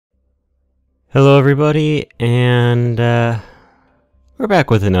Hello everybody, and we're back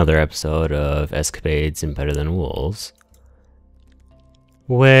with another episode of Escapades and Better Than Wolves,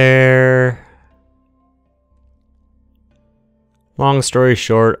 where, long story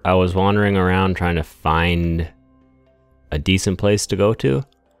short, I was wandering around trying to find a decent place to go to,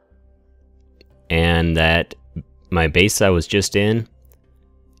 and that my base I was just in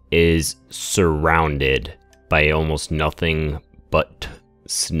is surrounded by almost nothing but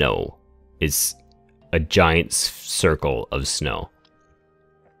snow. It's a giant circle of snow.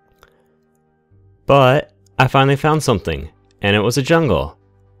 But I finally found something, and it was a jungle.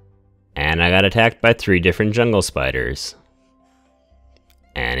 And I got attacked by 3 different jungle spiders.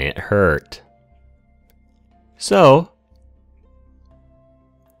 And it hurt. So,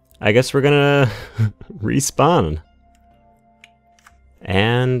 I guess we're gonna respawn.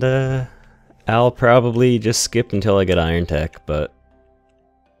 And I'll probably just skip until I get Iron Tech, but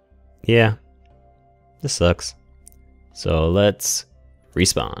yeah, this sucks. So let's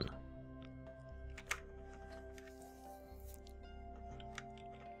respawn.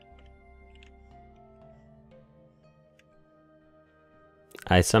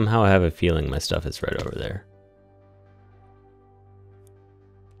 I somehow have a feeling my stuff is right over there.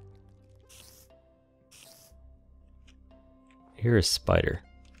 Here's a spider.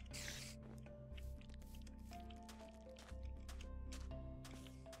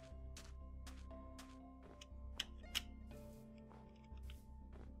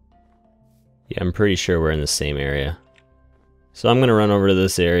 Yeah, I'm pretty sure we're in the same area. So I'm gonna run over to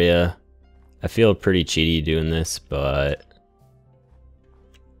this area. I feel pretty cheaty doing this, but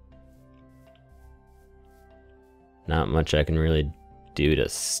not much I can really do to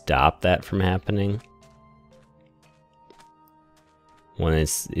stop that from happening. When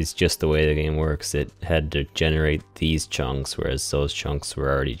it's just the way the game works, it had to generate these chunks, whereas those chunks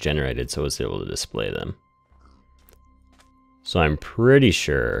were already generated, so it was able to display them. So I'm pretty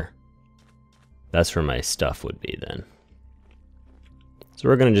sure that's where my stuff would be then. So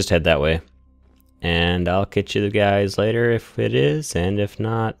we're gonna just head that way. And I'll catch you guys later if it is, and if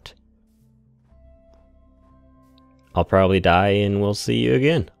not, I'll probably die and we'll see you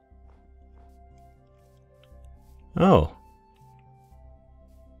again. Oh.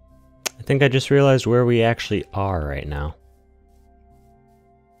 I think I just realized where we actually are right now.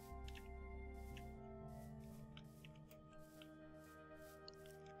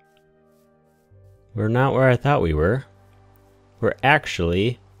 We're not where I thought we were. We're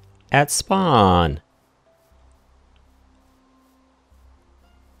actually at spawn.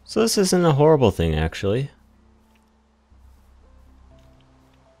 So this isn't a horrible thing, actually.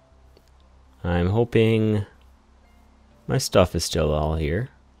 I'm hoping my stuff is still all here.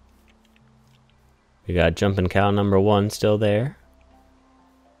 We got jumping cow number 1 still there.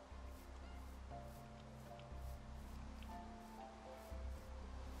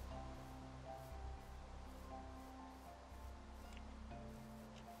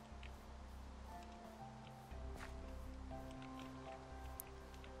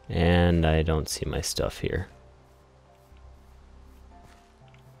 And I don't see my stuff here.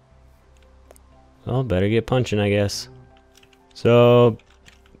 Well, better get punching, I guess. So,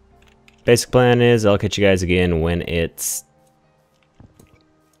 basic plan is I'll catch you guys again when it's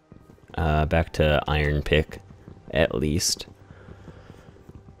back to Iron Pick, at least.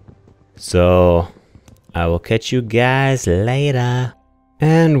 So, I will catch you guys later.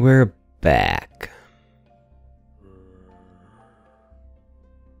 And we're back.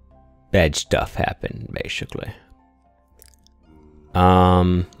 Bad stuff happened, basically.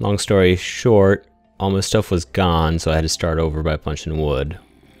 Long story short, all my stuff was gone, so I had to start over by punching wood.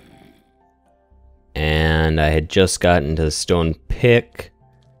 And I had just gotten to the stone pick,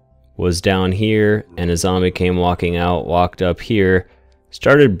 was down here, and a zombie came walking out, walked up here,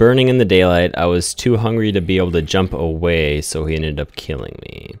 started burning in the daylight. I was too hungry to be able to jump away, so he ended up killing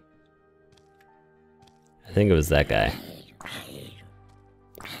me. I think it was that guy.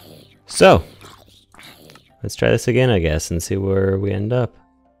 So, let's try this again, I guess, and see where we end up.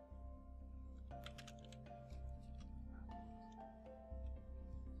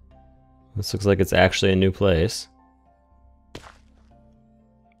 This looks like it's actually a new place.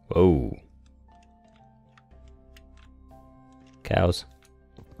 Whoa. Cows.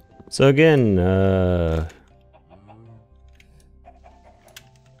 So again,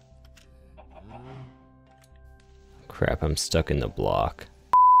 crap, I'm stuck in the block.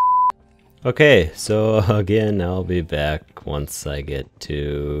 Okay, so again, I'll be back once I get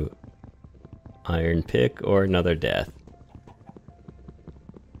to Iron Pick or another death.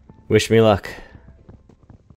 Wish me luck.